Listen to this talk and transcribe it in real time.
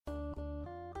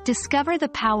Discover the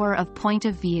power of point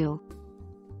of view.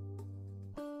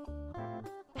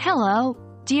 Hello,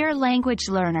 dear language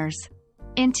learners.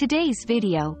 In today's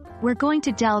video, we're going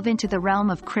to delve into the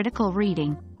realm of critical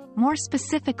reading, more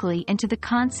specifically into the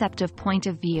concept of point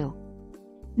of view.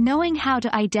 Knowing how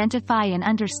to identify and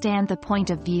understand the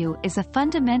point of view is a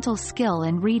fundamental skill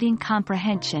in reading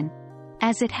comprehension,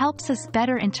 as it helps us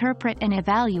better interpret and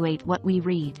evaluate what we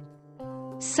read.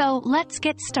 So, let's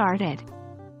get started.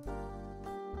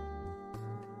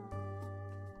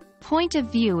 Point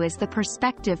of view is the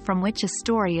perspective from which a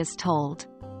story is told.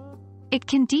 It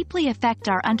can deeply affect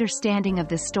our understanding of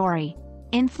the story,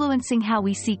 influencing how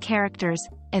we see characters,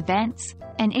 events,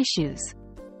 and issues.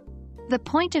 The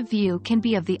point of view can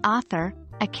be of the author,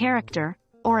 a character,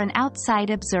 or an outside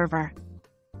observer.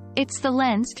 It's the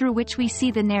lens through which we see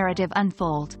the narrative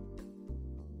unfold.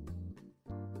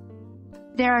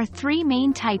 There are three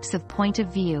main types of point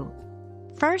of view.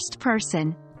 First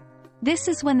person. This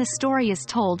is when the story is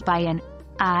told by an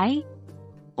I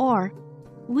or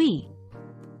we.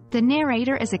 The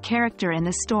narrator is a character in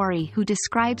the story who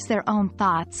describes their own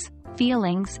thoughts,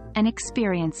 feelings, and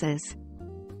experiences.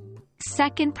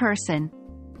 Second person.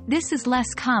 This is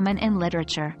less common in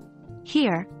literature.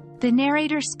 Here, the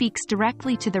narrator speaks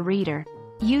directly to the reader,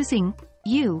 using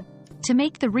you to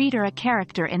make the reader a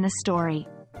character in the story.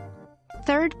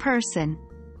 Third person.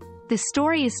 The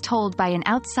story is told by an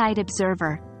outside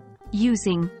observer,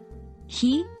 using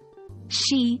he,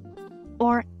 she,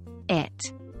 or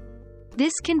it.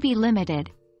 This can be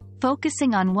limited,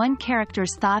 focusing on one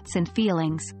character's thoughts and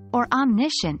feelings, or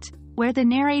omniscient, where the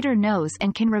narrator knows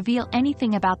and can reveal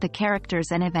anything about the characters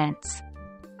and events.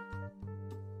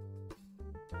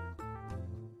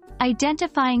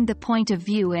 Identifying the point of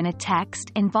view in a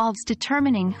text involves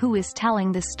determining who is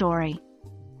telling the story.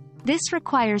 This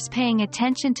requires paying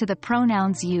attention to the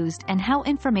pronouns used and how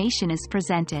information is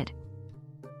presented.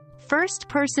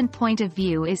 First-person point of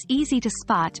view is easy to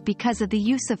spot because of the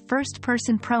use of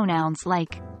first-person pronouns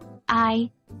like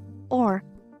I or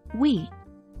we.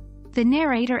 The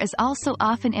narrator is also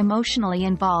often emotionally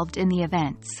involved in the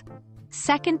events.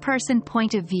 Second-person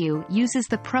point of view uses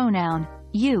the pronoun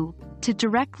you to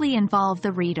directly involve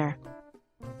the reader.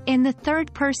 In the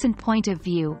third-person point of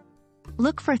view,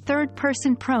 look for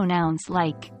third-person pronouns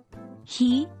like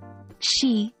he,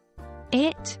 she,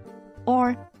 it,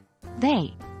 or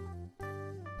they.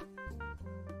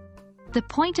 The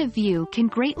point of view can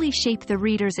greatly shape the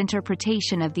reader's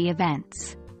interpretation of the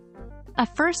events. A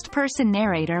first-person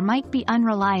narrator might be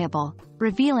unreliable,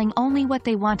 revealing only what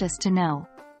they want us to know.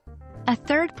 A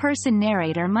third-person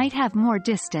narrator might have more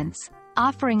distance,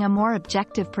 offering a more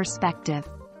objective perspective.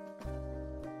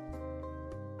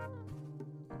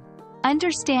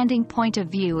 Understanding point of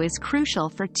view is crucial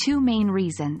for two main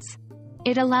reasons.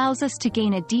 It allows us to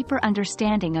gain a deeper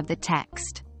understanding of the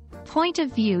text. Point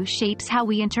of view shapes how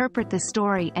we interpret the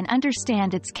story and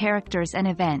understand its characters and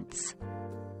events.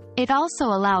 It also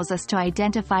allows us to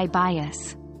identify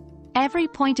bias. Every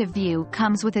point of view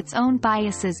comes with its own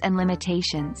biases and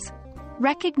limitations.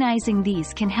 Recognizing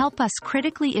these can help us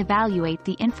critically evaluate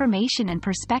the information and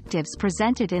perspectives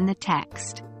presented in the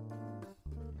text.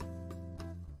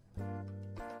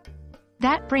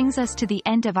 That brings us to the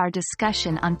end of our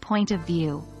discussion on point of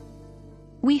view.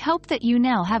 We hope that you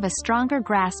now have a stronger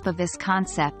grasp of this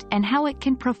concept and how it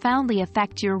can profoundly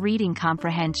affect your reading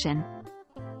comprehension.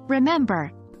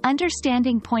 Remember,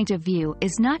 understanding point of view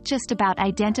is not just about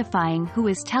identifying who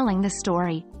is telling the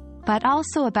story, but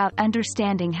also about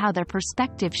understanding how their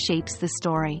perspective shapes the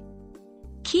story.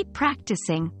 Keep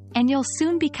practicing, and you'll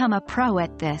soon become a pro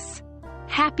at this.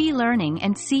 Happy learning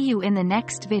and see you in the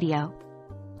next video.